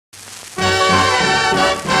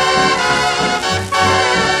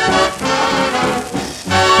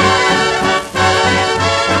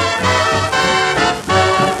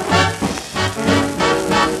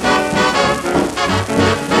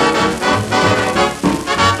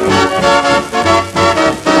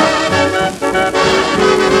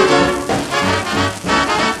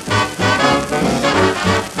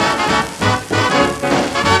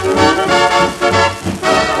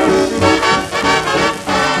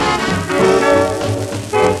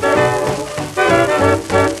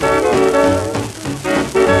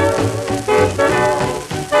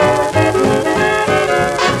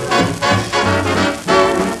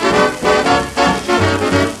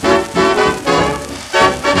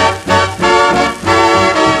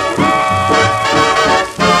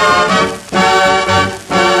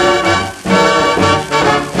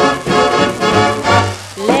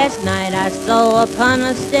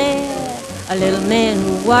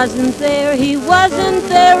He wasn't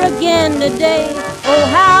there again today. Oh,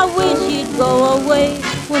 how I wish he'd go away.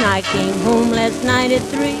 When I came home last night at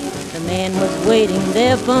 3, the man was waiting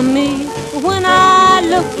there for me. But when I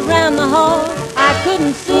looked around the hall, I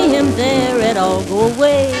couldn't see him there at all. Go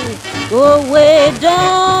away,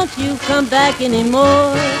 don't you come back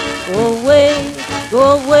anymore. Go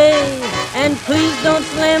away, and please don't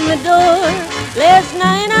slam the door. Last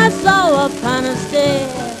night I saw upon a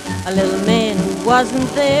stair a little man who wasn't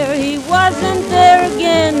there. He wasn't there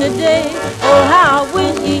again today. Oh, how I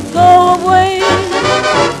wish he'd go away.